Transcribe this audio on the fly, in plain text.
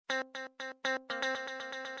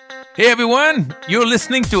Hey everyone, you're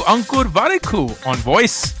listening to Ankur Warikoo on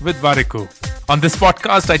Voice with Warikoo. On this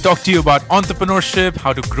podcast, I talk to you about entrepreneurship,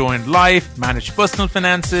 how to grow in life, manage personal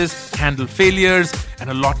finances, handle failures, and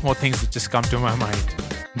a lot more things that just come to my mind.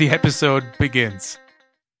 The episode begins.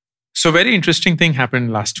 So, very interesting thing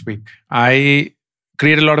happened last week. I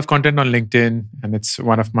create a lot of content on LinkedIn, and it's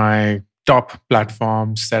one of my top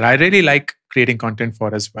platforms that I really like creating content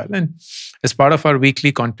for as well. And as part of our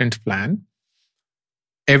weekly content plan,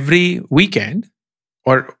 every weekend,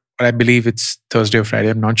 or I believe it's Thursday or Friday,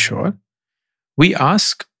 I'm not sure, we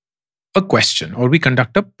ask a question or we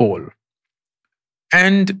conduct a poll.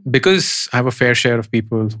 And because I have a fair share of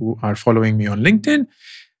people who are following me on LinkedIn,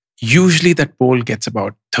 usually that poll gets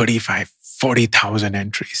about 40,000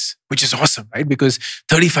 entries, which is awesome, right? Because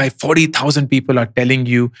 40,000 people are telling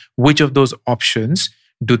you which of those options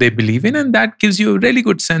do they believe in. And that gives you a really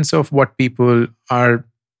good sense of what people are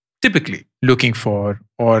typically looking for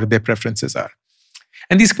or their preferences are.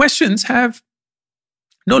 And these questions have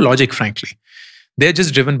no logic, frankly. They're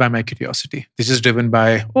just driven by my curiosity. They're just driven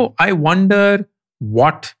by, I wonder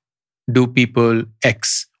what do people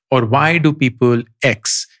X or why do people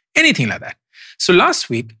X? Anything like that. So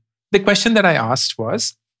last week, the question that I asked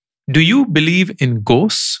was, do you believe in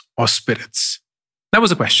ghosts or spirits? That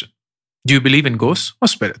was a question. Do you believe in ghosts or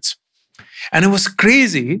spirits? And it was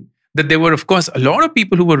crazy that there were, of course, a lot of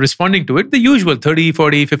people who were responding to it, the usual 30,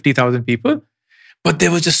 40, 50,000 people. But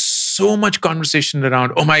there was just so much conversation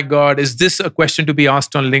around, oh my God, is this a question to be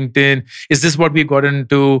asked on LinkedIn? Is this what we got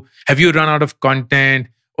into? Have you run out of content?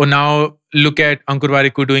 Or now look at Ankur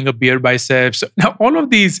Warikoo doing a beer biceps. Now, all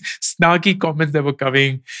of these snarky comments that were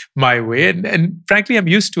coming my way. And frankly, I'm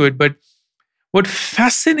used to it. But what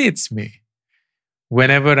fascinates me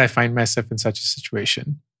whenever I find myself in such a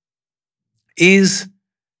situation is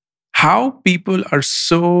how people are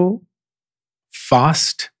so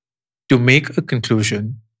fast to make a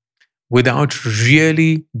conclusion without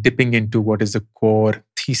really dipping into what is the core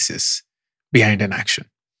thesis behind an action.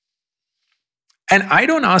 And I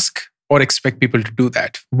don't ask or expect people to do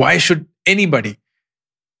that. Why should anybody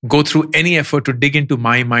go through any effort to dig into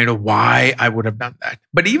my mind of why I would have done that?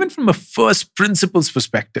 But even from a first principles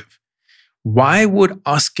perspective, why would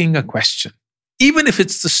asking a question, even if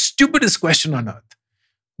it's the stupidest question on earth,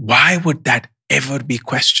 why would that ever be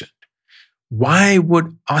questioned? Why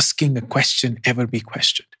would asking a question ever be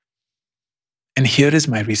questioned? And here is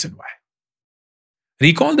my reason why.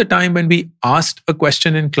 Recall the time when we asked a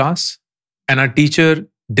question in class and our teacher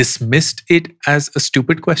dismissed it as a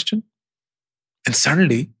stupid question? And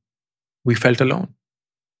suddenly, we felt alone.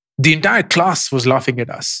 The entire class was laughing at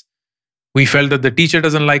us. We felt that the teacher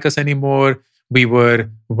doesn't like us anymore. We were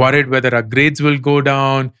worried whether our grades will go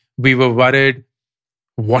down. We were worried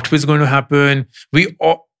what was going to happen. We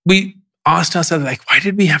asked ourselves, like, why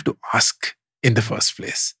did we have to ask in the first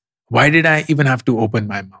place? Why did I even have to open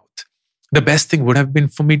my mouth? The best thing would have been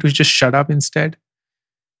for me to just shut up instead.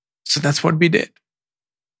 So that's what we did.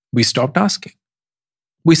 We stopped asking.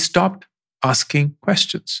 We stopped asking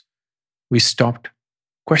questions. We stopped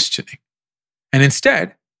questioning. And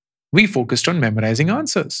instead, we focused on memorizing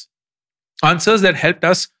answers. Answers that helped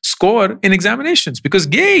us score in examinations. Because,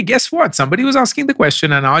 hey, guess what? Somebody was asking the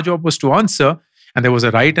question and our job was to answer. And there was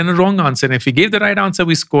a right and a wrong answer. And if we gave the right answer,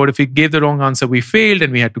 we scored. If we gave the wrong answer, we failed.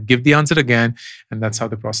 And we had to give the answer again. And that's how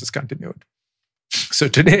the process continued. So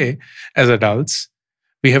today, as adults,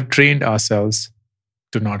 we have trained ourselves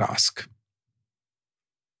to not ask,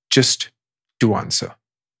 just to answer.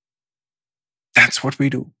 That's what we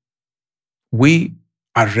do. We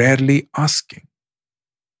are rarely asking.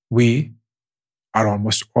 We are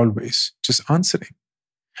almost always just answering.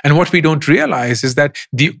 And what we don't realize is that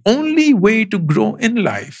the only way to grow in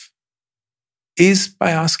life is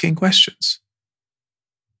by asking questions.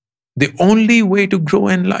 The only way to grow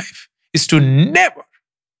in life is to never,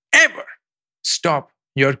 ever stop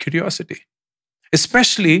your curiosity.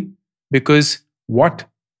 Especially because what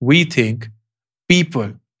we think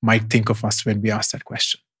people might think of us when we ask that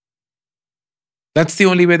question. That's the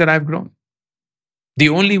only way that I've grown. The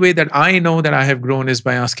only way that I know that I have grown is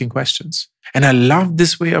by asking questions. And I love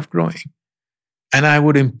this way of growing. And I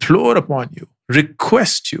would implore upon you,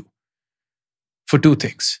 request you for two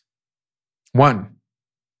things. One,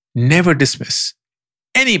 never dismiss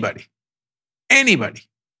anybody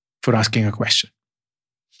for asking a question.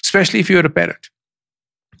 Especially if you're a parent.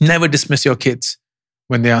 Never dismiss your kids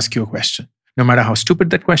when they ask you a question. No matter how stupid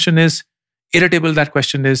that question is, irritable that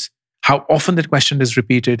question is, how often that question is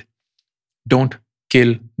repeated, don't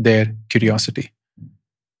kill their curiosity.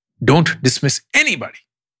 Don't dismiss anybody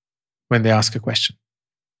when they ask a question.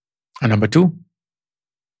 And number two,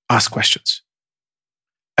 Ask questions.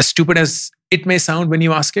 As stupid as it may sound when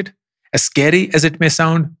you ask it, as scary as it may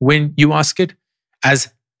sound when you ask it,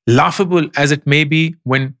 as laughable as it may be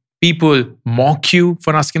when people mock you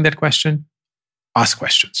for asking that question, ask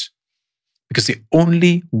questions. Because the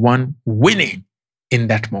only one winning in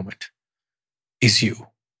that moment is you.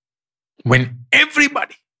 When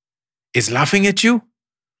everybody is laughing at you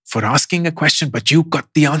for asking a question, but you got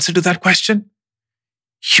the answer to that question,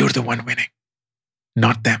 you're the one winning,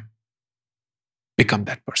 not them. Become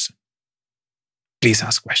that person. Please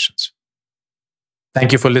ask questions.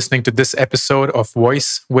 Thank you for listening to this episode of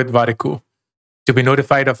Voice with Variku. To be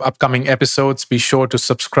notified of upcoming episodes, be sure to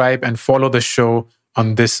subscribe and follow the show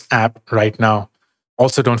on this app right now.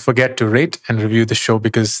 Also, don't forget to rate and review the show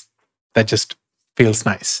because that just feels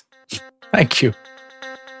nice. Thank you.